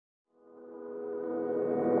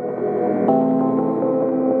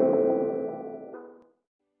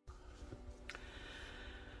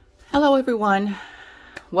everyone,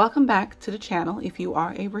 welcome back to the channel. If you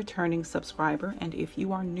are a returning subscriber and if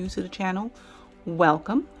you are new to the channel,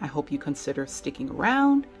 welcome. I hope you consider sticking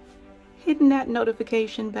around, hitting that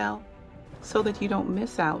notification bell so that you don't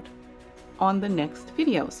miss out on the next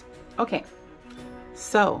videos. Okay,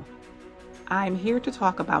 so I'm here to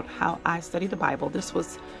talk about how I study the Bible. This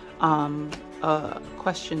was a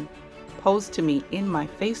question posed to me in my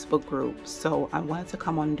Facebook group, so I wanted to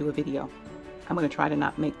come on and do a video. I'm going to try to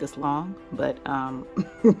not make this long, but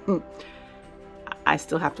I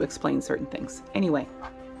still have to explain certain things. Anyway,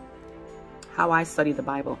 how I study the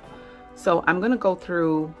Bible. So I'm going to go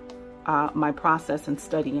through my process in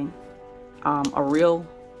studying, a real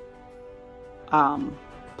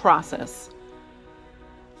process,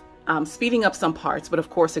 speeding up some parts, but of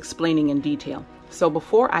course explaining in detail. So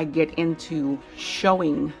before I get into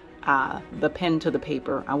showing the pen to the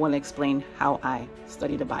paper, I want to explain how I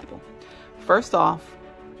study the Bible. First off,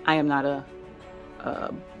 I am not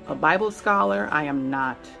a Bible scholar. I am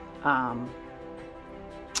not a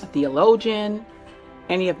theologian,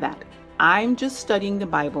 any of that. I'm just studying the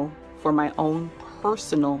Bible for my own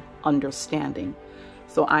personal understanding.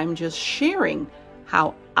 So I'm just sharing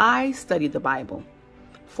how I study the Bible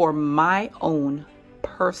for my own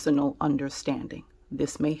personal understanding.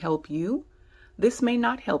 This may help you. This may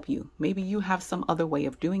not help you. Maybe you have some other way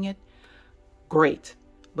of doing it. Great.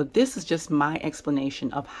 But this is just my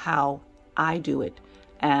explanation of how I do it.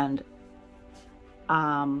 And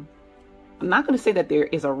I'm not going to say that there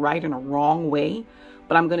is a right and a wrong way,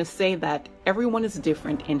 but I'm going to say that everyone is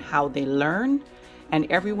different in how they learn, and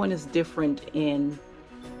everyone is different in,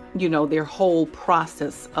 you know, their whole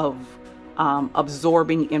process of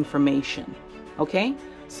absorbing information. Okay?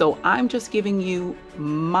 So I'm just giving you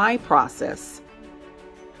my process,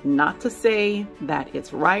 not to say that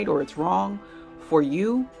it's right or it's wrong. For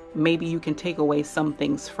you, maybe you can take away some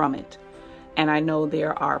things from it. And I know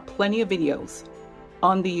there are plenty of videos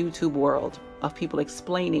on the YouTube world of people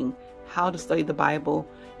explaining how to study the Bible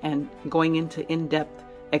and going into in-depth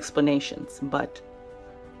explanations. But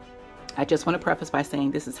I just want to preface by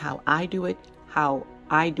saying this is how I do it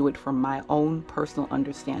from my own personal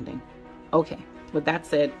understanding. Okay, with that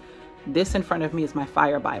said, this in front of me is my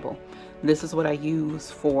Fire Bible. This is what I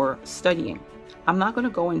use for studying. I'm not going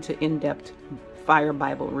to go into in-depth Fire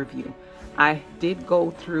Bible review. I did go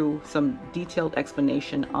through some detailed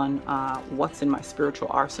explanation on what's in my spiritual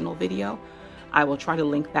arsenal video. I will try to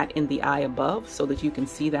link that in the eye above so that you can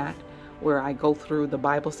see that, where I go through the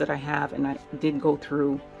Bibles that I have, and I did go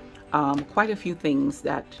through quite a few things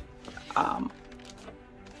that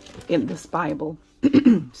in this Bible,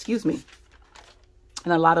 excuse me,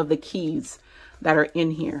 and a lot of the keys that are in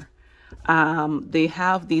here. They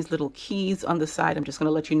have these little keys on the side. I'm just going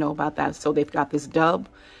to let you know about that. So they've got this dove,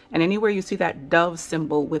 and anywhere you see that dove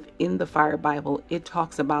symbol within the Fire Bible, it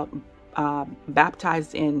talks about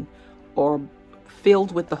baptized in or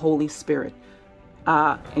filled with the Holy Spirit.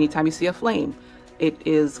 Anytime you see a flame, it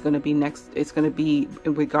is going to be it's going to be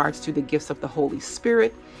in regards to the gifts of the Holy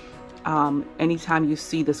Spirit. Anytime you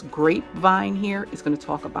see this grapevine here, it's going to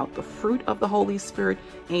talk about the fruit of the Holy Spirit.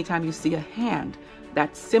 Anytime you see a hand,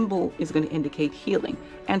 that symbol is going to indicate healing,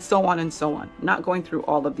 and so on and so on. Not going through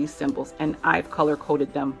all of these symbols, and I've color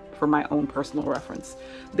coded them for my own personal reference.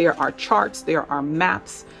 There are charts, there are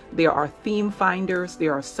maps, there are theme finders,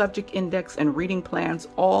 there are subject index and reading plans,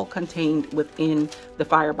 all contained within the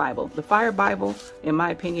Fire Bible. The Fire Bible, in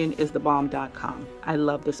my opinion, is thebomb.com. I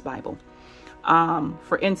love this Bible.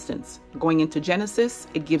 For instance, going into Genesis,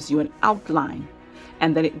 it gives you an outline,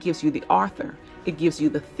 and then it gives you the author. It gives you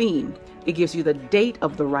the theme. It gives you the date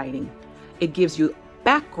of the writing. It gives you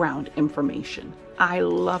background information. I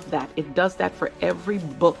love that. It does that for every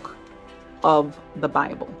book of the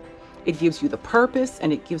Bible. It gives you the purpose,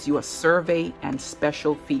 and it gives you a survey and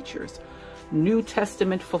special features. New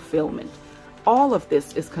Testament fulfillment. All of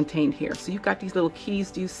this is contained here. So you've got these little keys.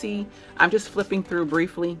 Do you see? I'm just flipping through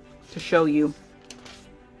briefly to show you.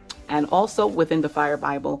 And also within the Fire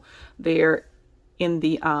Bible, there in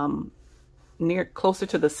the closer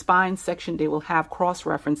to the spine section, they will have cross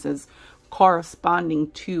references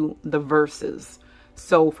corresponding to the verses.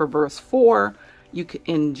 So for verse 4,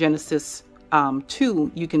 in Genesis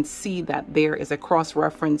 2, you can see that there is a cross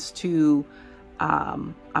reference to,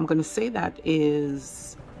 I'm going to say that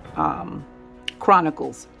is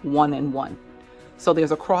Chronicles 1:1. So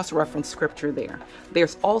there's a cross-reference scripture there.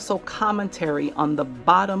 There's also commentary on the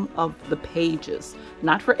bottom of the pages,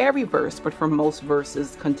 not for every verse, but for most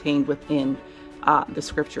verses contained within the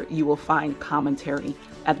scripture. You will find commentary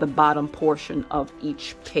at the bottom portion of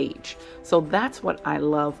each page. So that's what I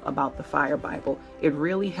love about the Fire Bible. It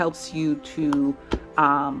really helps you to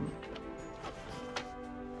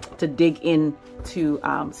to dig into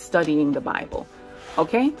studying the Bible.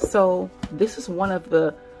 Okay, so this is one of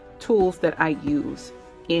the tools that I use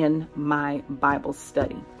in my Bible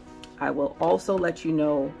study. I will also let you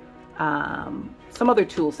know some other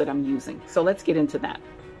tools that I'm using. So let's get into that.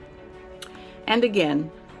 And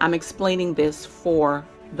again, I'm explaining this for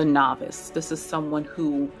the novice. This is someone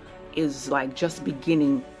who is like just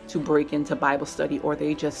beginning to break into Bible study, or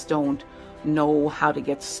they just don't know how to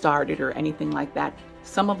get started or anything like that.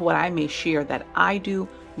 Some of what I may share that I do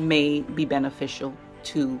may be beneficial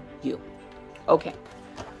to you. Okay,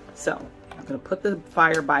 so I'm going to put the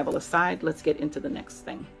Fire Bible aside. Let's get into the next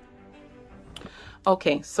thing.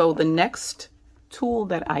 Okay, so the next tool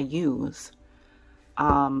that I use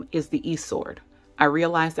is the e-sword. I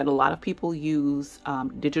realize that a lot of people use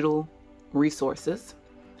digital resources,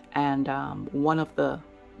 and one of the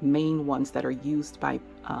main ones that are used by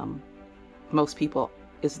most people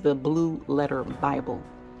is the Blue Letter Bible,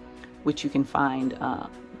 which you can find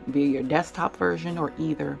via your desktop version or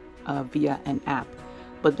either via an app.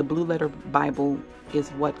 But the Blue Letter Bible is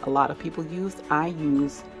what a lot of people use. I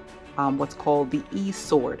use what's called the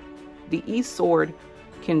e-sword. The e-sword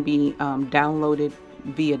can be downloaded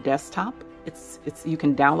via desktop. You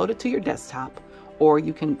can download it to your desktop, or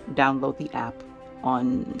you can download the app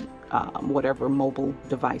on whatever mobile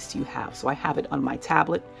device you have. So I have it on my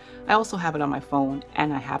tablet. I also have it on my phone,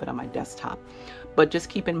 and I have it on my desktop. But just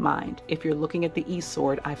keep in mind, if you're looking at the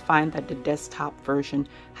e-sword, I find that the desktop version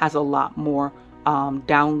has a lot more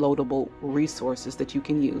downloadable resources that you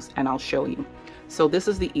can use, and I'll show you. So this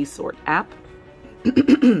is the e-sword app.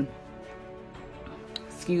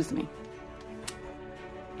 Excuse me.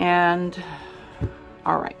 And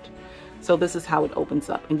all right, so this is how it opens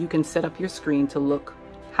up, and you can set up your screen to look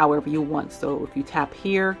however you want. So if you tap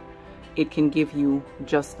here, it can give you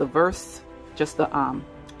just the verse, just the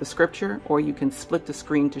scripture, or you can split the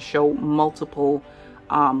screen to show multiple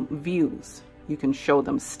views. You can show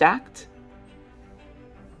them stacked,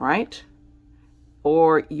 right?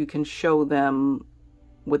 Or you can show them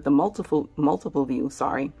with the multiple view.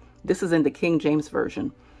 Sorry, this is in the King James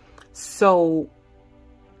Version. So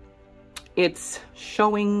it's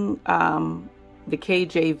showing the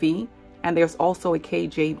KJV, and there's also a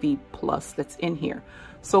KJV plus that's in here.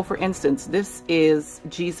 So for instance, this is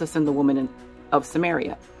Jesus and the woman of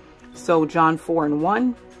Samaria. So John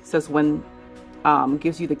 4:1 says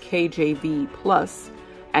gives you the KJV plus,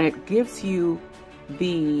 and it gives you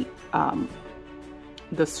the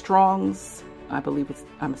Strong's, I believe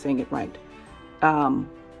I'm saying it right,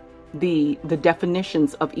 the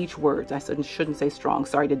definitions of each word. I shouldn't say strong,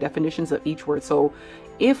 sorry, the definitions of each word. So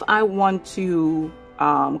if I want to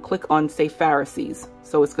click on, say, Pharisees,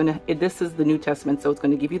 so this is the New Testament, so it's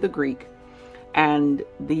going to give you the Greek, and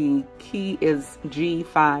the key is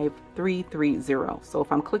G5330. So if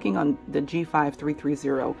I'm clicking on the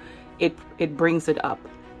G5330, it brings it up,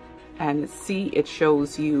 and it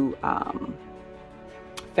shows you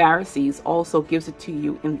Pharisees. Also gives it to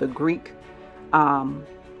you in the Greek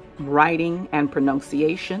writing and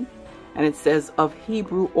pronunciation, and it says of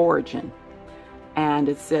Hebrew origin, and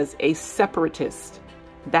it says a separatist,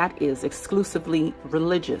 that is exclusively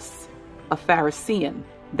religious, a Pharisean,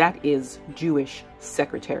 that is Jewish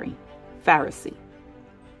secretary, Pharisee.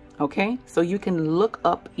 Okay, so you can look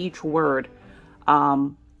up each word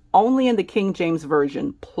only in the King James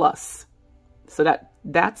Version plus, so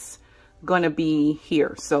that's going to be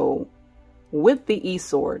here. So with the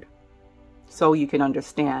e-sword, so you can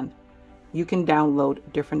understand, you can download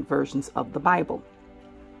different versions of the Bible.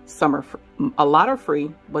 Some are a lot are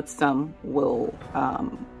free, but some will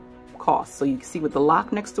cost. So you can see with the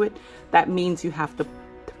lock next to it, that means you have to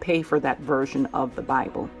pay for that version of the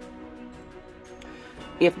Bible.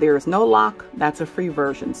 If there is no lock, that's a free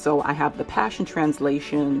version. So I have the Passion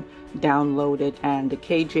Translation downloaded, and the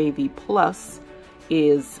KJV Plus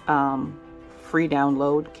is free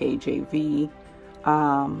download. KJV,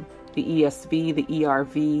 the ESV, the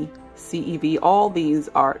ERV, CEV, all these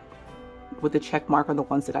are with the check mark are the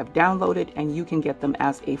ones that I've downloaded, and you can get them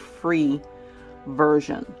as a free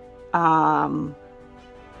version.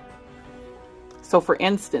 So for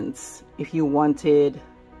instance, if you wanted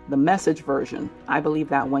the Message version, I believe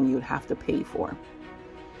that one you would have to pay for.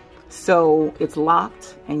 So it's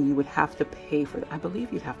locked, and you would have to pay for I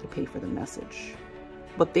believe you'd have to pay for the Message.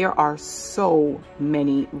 But there are so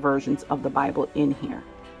many versions of the Bible in here.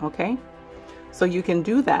 Okay, so you can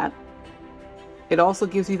do that. It also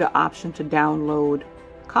gives you the option to download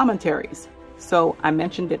commentaries. So I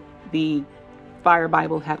mentioned that the Fire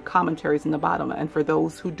Bible had commentaries in the bottom. And for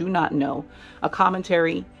those who do not know, a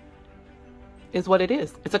commentary is what it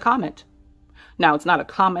is. It's a comment. Now, it's not a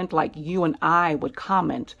comment like you and I would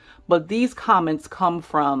comment, but these comments come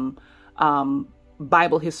from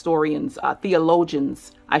Bible historians,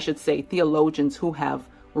 theologians, I should say, theologians who have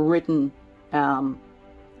written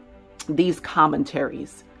these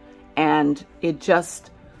commentaries. And it just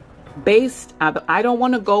I don't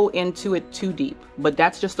want to go into it too deep, but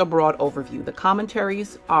that's just a broad overview. The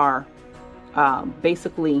commentaries are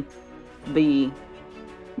basically the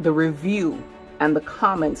review and the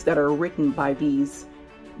comments that are written by these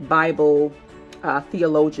Bible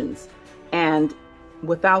theologians. And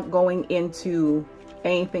without going into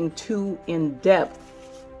anything too in depth,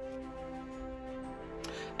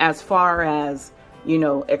 as far as, you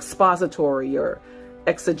know, expository or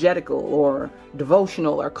exegetical or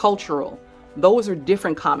devotional or cultural, those are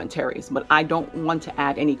different commentaries, but I don't want to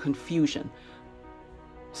add any confusion.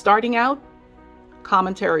 Starting out,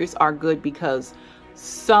 commentaries are good because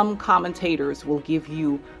some commentators will give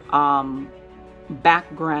you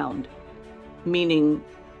background, meaning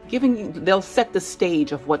they'll set the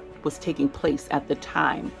stage of what was taking place at the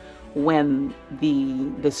time when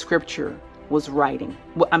the scripture was writing.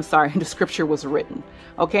 I'm sorry, the scripture was written.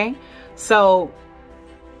 Okay, so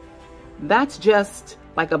that's just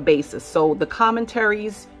like a basis. So the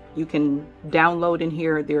commentaries you can download in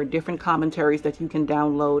here. There are different commentaries that you can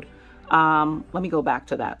download. Let me go back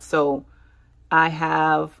to that. So I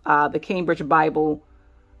have the Cambridge Bible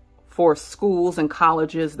for schools and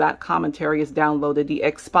colleges. That commentary is downloaded. The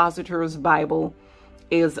Expositor's Bible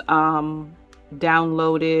is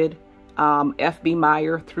downloaded. F.B.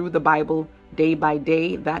 Meyer, Through the Bible Day by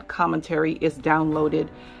Day, that commentary is downloaded.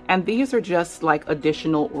 And these are just like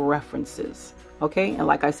additional references. Okay, and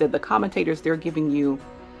like I said, the commentators, they're giving you,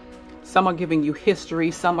 some are giving you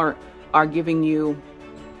history, some are giving you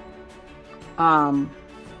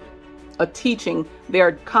a teaching. There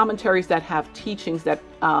are commentaries that have teachings that,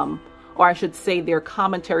 or I should say, they're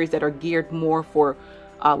commentaries that are geared more for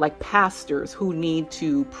like pastors who need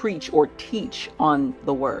to preach or teach on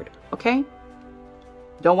the word. Okay,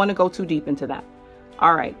 don't want to go too deep into that.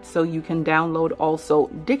 All right, so you can download also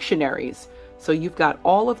dictionaries. So you've got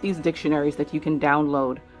all of these dictionaries that you can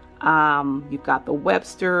download. You've got the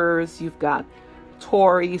Webster's, you've got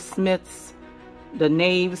Torrey Smith's, the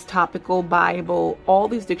Nave's Topical Bible. All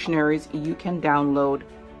these dictionaries you can download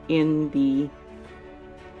in the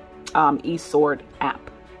eSword app.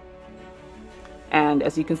 And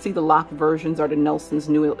as you can see, the locked versions are the Nelson's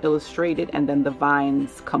New Illustrated and then the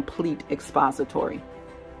Vine's Complete Expository.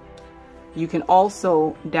 You can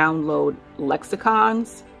also download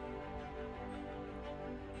lexicons.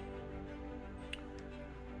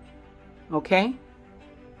 Okay.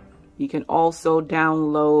 You can also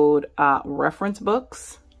download reference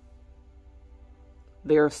books.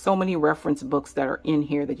 There are so many reference books that are in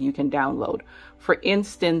here that you can download. For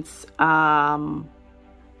instance, one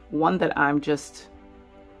that I'm just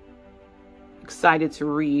excited to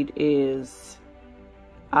read is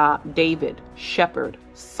David, Shepherd,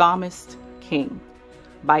 Psalmist, King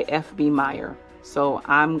by F.B. Meyer. So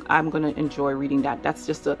I'm going to enjoy reading that. That's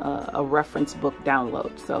just a reference book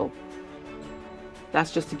download. So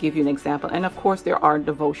that's just to give you an example. And of course, there are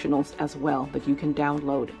devotionals as well that you can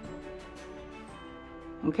download.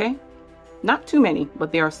 Okay? Not too many,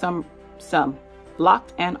 but there are some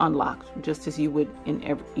locked and unlocked, just as you would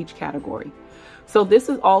in each category. So this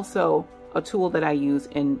is also a tool that I use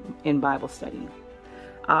in Bible study.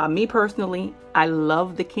 Me personally, I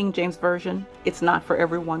love the King James Version. It's not for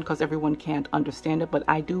everyone because everyone can't understand it, but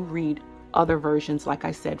I do read other versions, like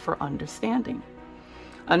I said, for understanding.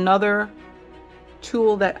 Another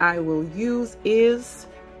tool that I will use is,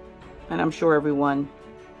 and I'm sure everyone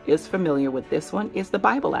is familiar with this one, is the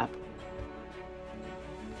Bible app.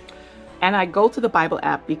 And I go to the Bible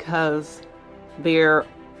app because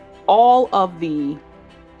all of the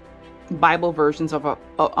Bible versions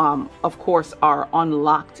of course, are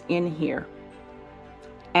unlocked in here.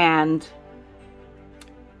 And,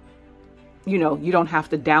 you know, you don't have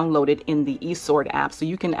to download it in the eSword app. So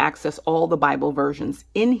you can access all the Bible versions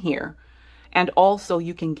in here. And also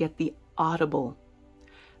you can get the Audible.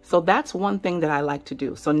 So that's one thing that I like to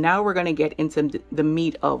do. So now we're going to get into the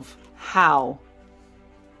meat of how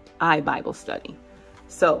I Bible study.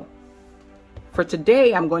 So for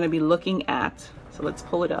today, I'm going to be looking at, so let's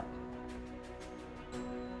pull it up.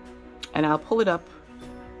 And I'll pull it up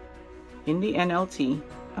in the NLT.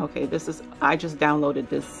 Okay, I just downloaded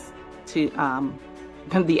this to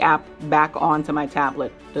the app back onto my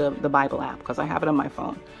tablet, the Bible app, because I have it on my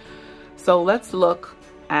phone. So let's look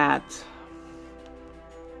at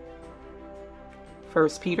 1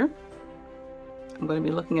 Peter. I'm going to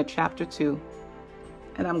be looking at chapter 2.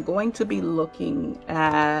 And I'm going to be looking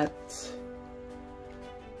at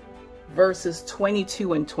verses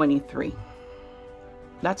 22 and 23.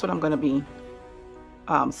 That's what I'm going to be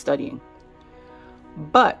studying.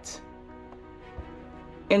 But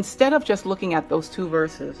instead of just looking at those two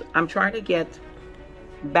verses, I'm trying to get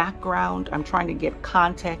background. I'm trying to get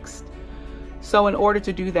context. So in order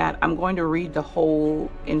to do that, I'm going to read the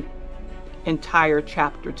whole entire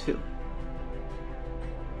chapter 2.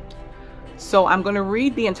 So I'm going to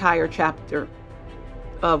read the entire chapter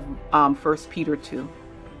of 1 Peter 2.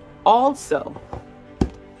 Also,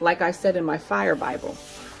 like I said in my Fire Bible,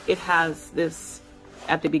 it has this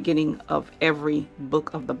at the beginning of every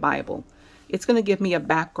book of the Bible. It's going to give me a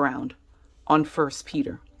background on 1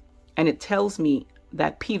 Peter. And it tells me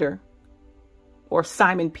that Peter, or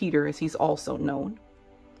Simon Peter as he's also known,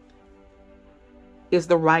 is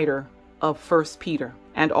the writer of 1 Peter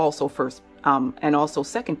and also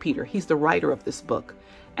 2 Peter. He's the writer of this book,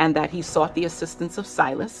 and that he sought the assistance of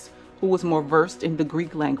Silas, who was more versed in the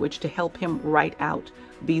Greek language, to help him write out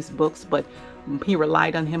these books, but he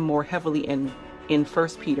relied on him more heavily in 1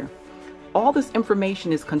 Peter. All this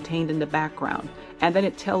information is contained in the background, and then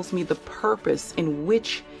it tells me the purpose in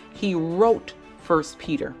which he wrote 1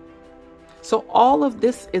 Peter. So all of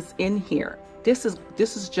this is in here. This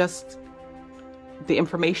is just the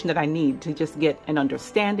information that I need to just get an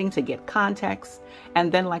understanding, to get context.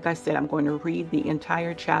 And then, like I said, I'm going to read the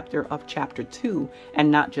entire chapter of chapter 2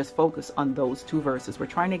 and not just focus on those two verses. We're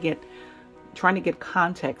trying to get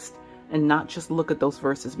context and not just look at those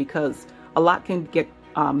verses, because a lot can get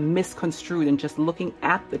misconstrued in just looking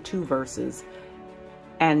at the two verses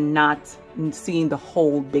and not seeing the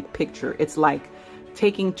whole big picture. It's like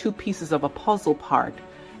taking two pieces of a puzzle part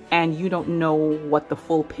and you don't know what the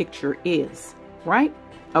full picture is, right?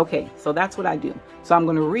 Okay, so that's what I do. So I'm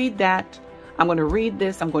going to read that. I'm going to read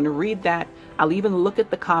this. I'm going to read that. I'll even look at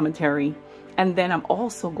the commentary. And then I'm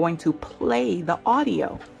also going to play the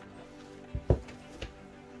audio.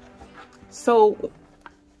 So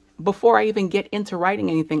before I even get into writing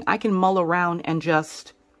anything, I can mull around and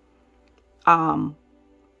just,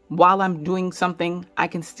 while I'm doing something, I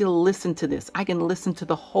can still listen to this. I can listen to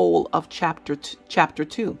the whole of chapter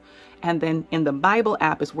 2. And then in the Bible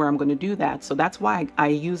app is where I'm going to do that. So that's why I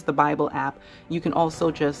use the Bible app. You can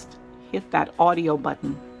also just hit that audio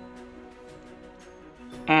button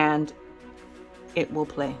and it will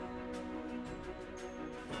play.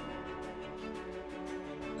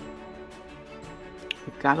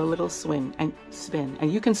 We've got a little swing and spin,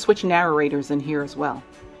 and you can switch narrators in here as well.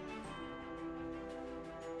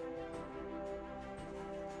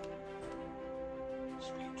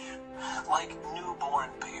 Like newborn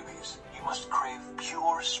babies, you must crave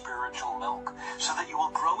pure spiritual milk so that you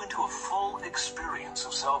will grow into a full experience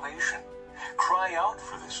of salvation. Cry out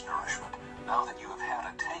for this nourishment now that you have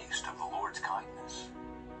had a taste of the Lord's kindness.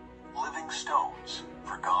 Living stones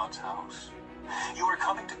for God's house. You are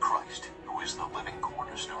coming to Christ, who is the living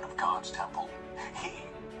cornerstone of God's temple. He.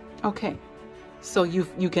 Okay. So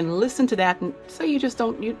you can listen to that, and say you just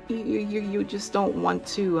don't you just don't want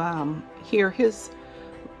to hear his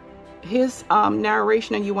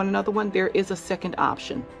narration and you want another one. There is a second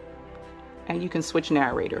option, and you can switch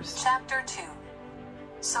narrators. Chapter 2.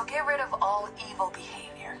 So get rid of all evil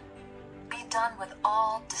behavior. Be done with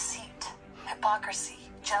all deceit, hypocrisy,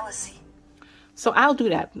 jealousy. So I'll do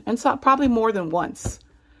that, and so probably more than once,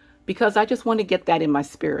 because I just want to get that in my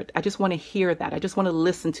spirit. I just want to hear that. I just want to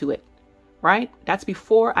listen to it, right? That's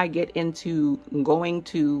before I get into going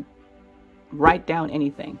to write down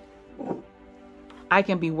anything. I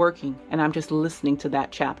can be working and I'm just listening to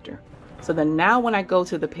that chapter. So then now when I go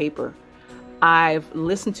to the paper, I've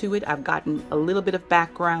listened to it. I've gotten a little bit of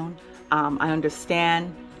background. I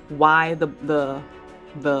understand why the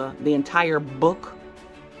entire book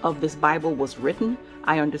of this Bible was written.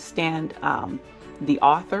 I understand the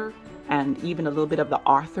author and even a little bit of the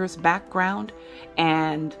author's background,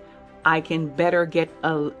 and I can get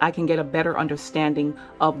a better understanding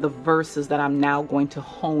of the verses that I'm now going to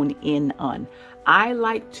hone in on. I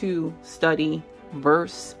like to study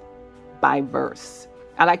verse by verse.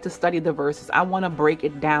 I like to study the verses. I want to break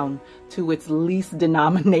it down to its least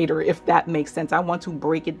denominator, if that makes sense. I want to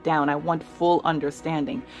break it down. I want full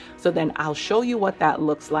understanding. So then I'll show you what that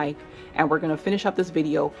looks like. And we're going to finish up this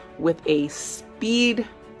video with a sped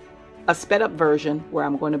up version where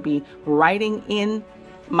I'm going to be writing in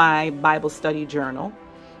my Bible study journal.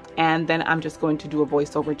 And then I'm just going to do a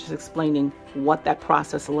voiceover just explaining what that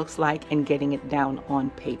process looks like and getting it down on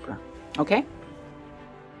paper. Okay?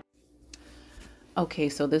 Okay,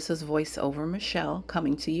 so this is voiceover Michelle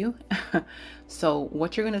coming to you. So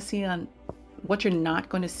what you're going to see what you're not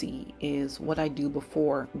going to see is what I do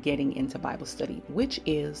before getting into Bible study, which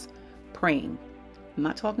is praying, I'm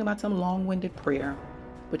not talking about some long-winded prayer,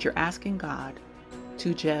 but you're asking God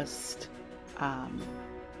to just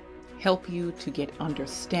help you to get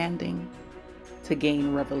understanding, to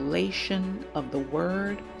gain revelation of the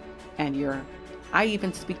word. And I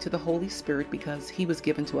even speak to the Holy Spirit because he was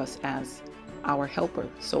given to us as our helper.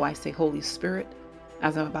 So I say, Holy Spirit,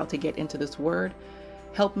 as I'm about to get into this word,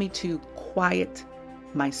 help me to quiet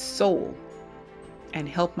my soul and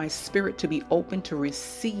help my spirit to be open to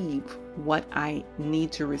receive what I need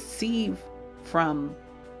to receive from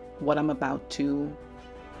what I'm about to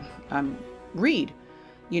read,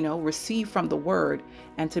 receive from the word,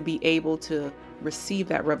 and to be able to receive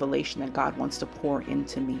that revelation that God wants to pour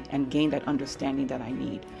into me and gain that understanding that I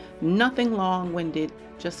need. Nothing long-winded,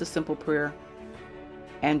 just a simple prayer.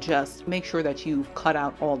 And just make sure that you've cut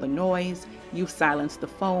out all the noise, you've silenced the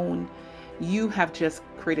phone, you have just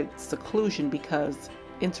created seclusion, because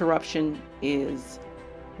interruption is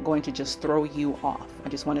going to just throw you off. I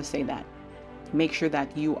just want to say that. Make sure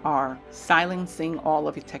that you are silencing all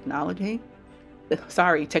of your technology,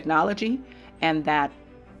 and that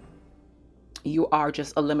you are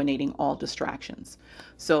just eliminating all distractions.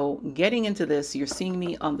 So getting into this, you're seeing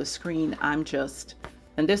me on the screen.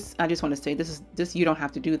 And this, I just want to say, this, you don't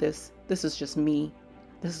have to do this. This is just me.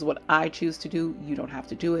 This is what I choose to do. You don't have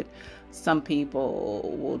to do it. Some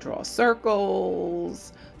people will draw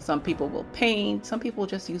circles. Some people will paint. Some people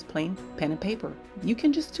just use plain pen and paper. You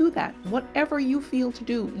can just do that. Whatever you feel to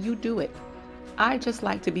do, you do it. I just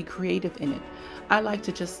like to be creative in it. I like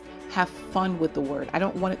to just have fun with the word. I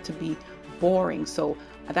don't want it to be boring. So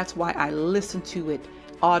that's why I listen to it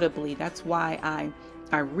audibly. That's why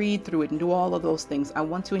I read through it and do all of those things. I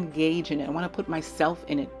want to engage in it. I want to put myself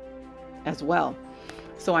in it as well.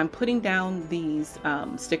 So I'm putting down these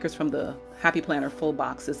stickers from the Happy Planner full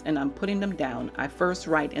boxes, and I'm putting them down. I first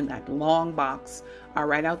write in that long box. I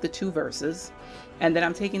write out the 2 verses, and then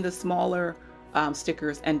I'm taking the smaller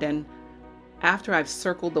stickers, and then after I've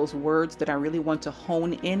circled those words that I really want to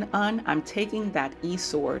hone in on, I'm taking that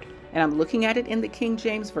e-sword and I'm looking at it in the King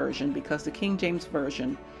James Version, because the King James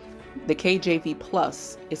Version, the KJV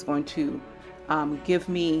Plus, is going to give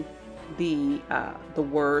me the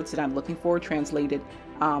words that I'm looking for translated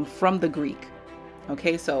from the Greek.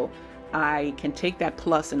 Okay, so I can take that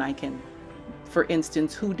plus and I can, for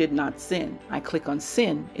instance, who did not sin? I click on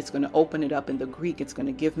sin. It's going to open it up in the Greek. It's going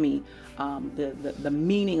to give me the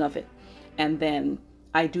meaning of it. And then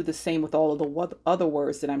I do the same with all of the other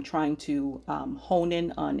words that I'm trying to hone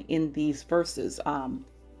in on in these verses,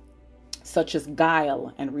 such as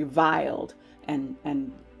guile and reviled and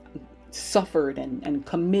suffered and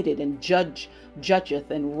committed and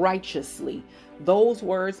judgeth and righteously. Those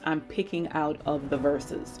words I'm picking out of the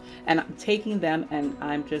verses, and I'm taking them and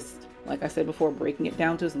I'm just, like I said before, breaking it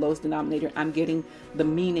down to its lowest denominator. I'm getting the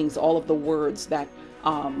meanings, all of the words that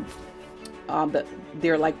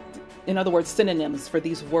they're like, in other words, synonyms for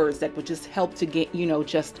these words that would just help to get,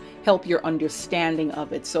 just help your understanding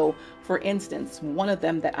of it. So for instance, one of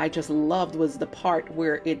them that I just loved was the part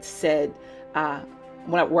where it said,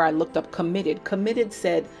 where I looked up committed. Committed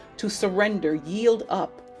said to surrender, yield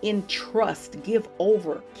up, entrust, give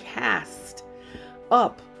over, cast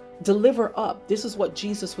up, deliver up. This is what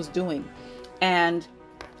Jesus was doing. And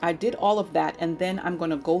I did all of that. And then I'm going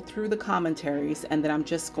to go through the commentaries, and then I'm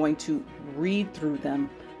just going to read through them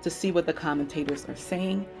to see what the commentators are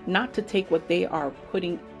saying, not to take what they are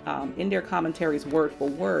putting in their commentaries word for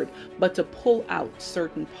word, but to pull out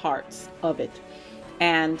certain parts of it.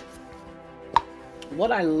 And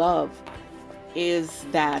what I love is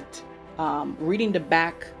that reading the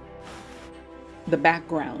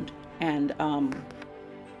background and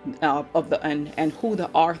and who the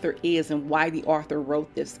author is and why the author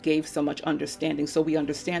wrote this gave so much understanding. So we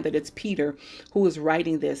understand that it's Peter who is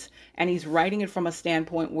writing this, and he's writing it from a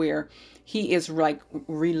standpoint where he is like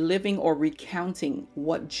reliving or recounting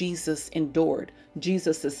what Jesus endured,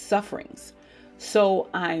 Jesus's sufferings. So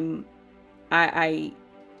I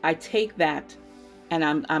take that, and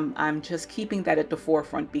I'm just keeping that at the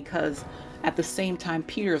forefront, because at the same time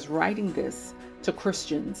Peter's writing this to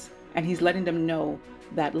Christians, and he's letting them know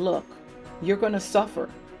that, look, you're going to suffer,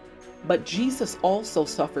 but Jesus also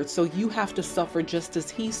suffered. So you have to suffer just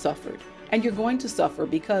as he suffered. And you're going to suffer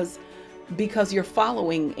because you're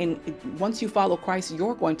following, and once you follow Christ,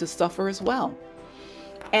 you're going to suffer as well.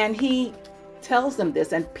 And he tells them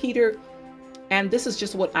this, and Peter, and this is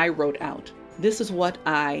just what I wrote out. This is what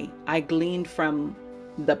I gleaned from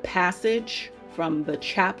the passage, from the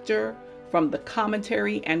chapter, from the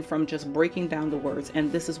commentary, and from just breaking down the words. And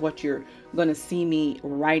this is what you're going to see me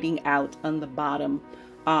writing out on the bottom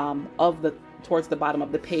of towards the bottom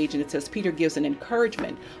of the page, and it says Peter gives an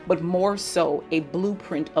encouragement, but more so a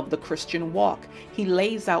blueprint of the Christian walk. He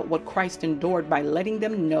lays out what Christ endured by letting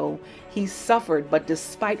them know he suffered, but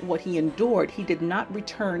despite what he endured, he did not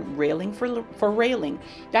return railing for railing.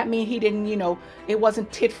 That means he didn't, it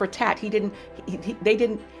wasn't tit for tat. They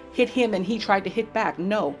didn't hit him and he tried to hit back.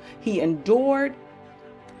 No, he endured.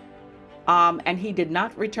 And he did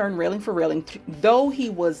not return railing for railing, though he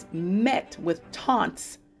was met with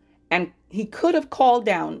taunts, and he could have called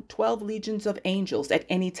down 12 legions of angels at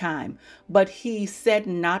any time, but he said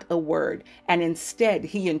not a word. And instead,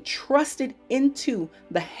 he entrusted into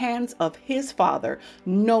the hands of his Father,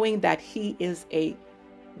 knowing that he is a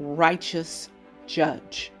righteous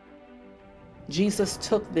judge. Jesus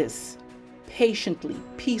took this patiently,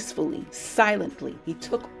 peacefully, silently. He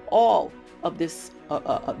took all of this,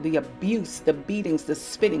 the abuse, the beatings, the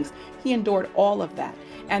spittings. He endured all of that.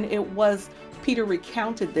 And it was, Peter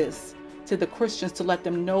recounted this to the Christians to let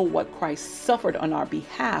them know what Christ suffered on our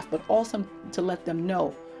behalf, but also to let them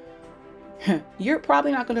know, you're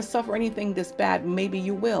probably not going to suffer anything this bad. Maybe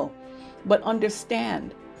you will, but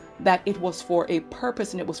understand that it was for a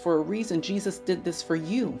purpose and it was for a reason. Jesus did this for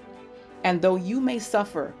you. And though you may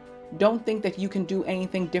suffer, don't think that you can do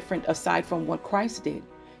anything different aside from what Christ did.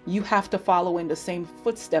 You have to follow in the same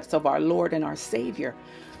footsteps of our Lord and our Savior.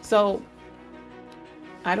 So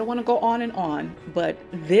I don't want to go on, but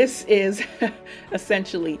this is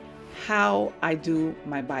essentially how I do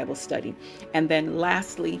my Bible study. And then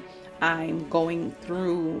lastly, I'm going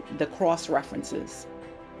through the cross references,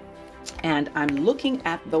 and I'm looking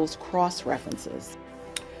at those cross references.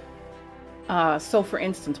 So for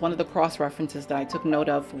instance, one of the cross references that I took note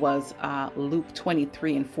of was Luke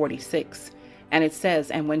 23:46. And it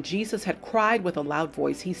says, and when Jesus had cried with a loud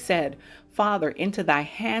voice, he said, Father, into thy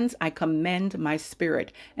hands I commend my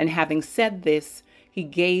spirit. And having said this, he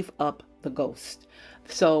gave up the ghost.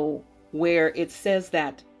 So where it says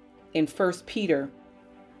that in 1 Peter,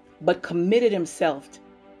 but committed himself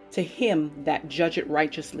to him that judgeth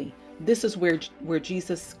righteously. This is where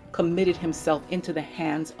Jesus committed himself into the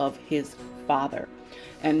hands of his Father.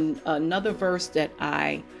 And another verse that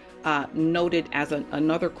I noted as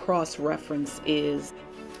another cross reference is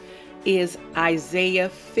Isaiah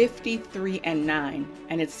 53:9,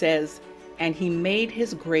 and it says, and he made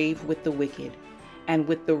his grave with the wicked and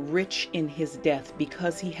with the rich in his death,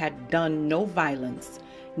 because he had done no violence,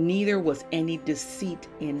 neither was any deceit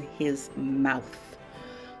in his mouth.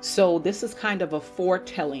 So this is kind of a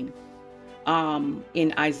foretelling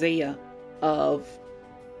in Isaiah of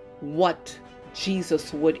what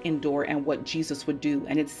Jesus would endure and what Jesus would do.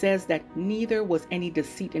 And it says that neither was any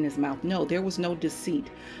deceit in his mouth. No, there was no deceit.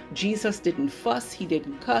 Jesus didn't fuss. He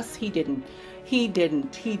didn't cuss. He didn't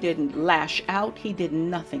lash out. He did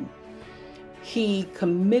nothing. He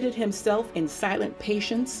committed himself in silent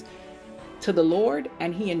patience to the Lord,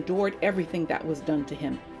 and he endured everything that was done to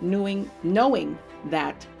him, knowing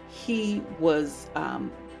that he was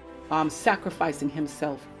sacrificing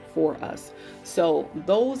himself for us. So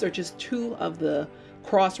those are just two of the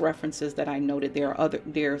cross references that I noted.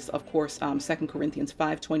 There's of course 2 Corinthians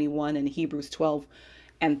 5:21 and Hebrews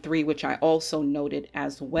 12:3, which I also noted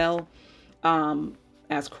as well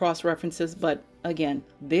as cross references. But again,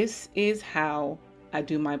 this is how I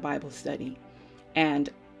do my Bible study. And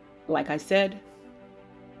like I said,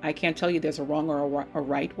 I can't tell you there's a wrong or a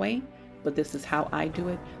right way, but this is how I do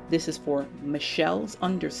it. This is for Michelle's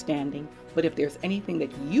understanding. But if there's anything that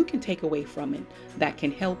you can take away from it that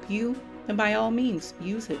can help you, then by all means,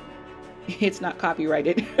 use it. It's not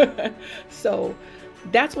copyrighted. So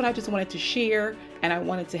that's what I just wanted to share. And I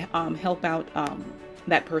wanted to help out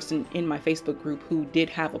that person in my Facebook group who did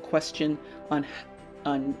have a question on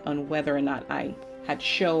whether or not I had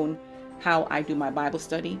shown how I do my Bible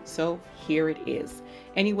study. So here it is.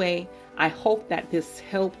 Anyway, I hope that this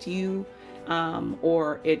helped you,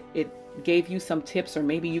 or it gave you some tips, or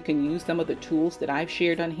maybe you can use some of the tools that I've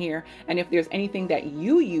shared on here. And if there's anything that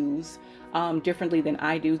you use differently than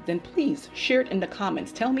I do, then please share it in the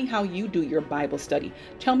comments. Tell me how you do your Bible study.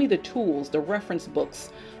 Tell me the tools, the reference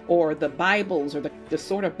books, or the Bibles, or the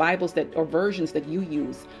sort of Bibles or versions that you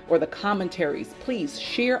use, or the commentaries. Please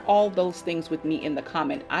share all those things with me in the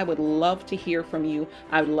comment. I would love to hear from you.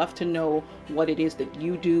 I would love to know what it is that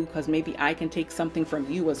you do, because maybe I can take something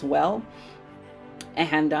from you as well.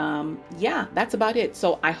 And yeah, that's about it.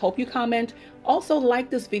 So I hope you comment. Also like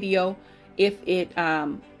this video.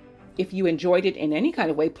 If you enjoyed it in any kind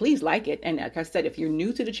of way, please like it. And like I said, if you're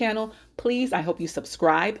new to the channel, please, I hope you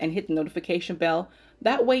subscribe and hit the notification bell.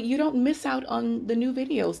 That way you don't miss out on the new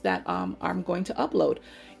videos that I'm going to upload.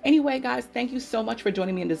 Anyway, guys, thank you so much for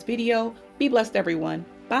joining me in this video. Be blessed, everyone.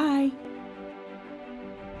 Bye.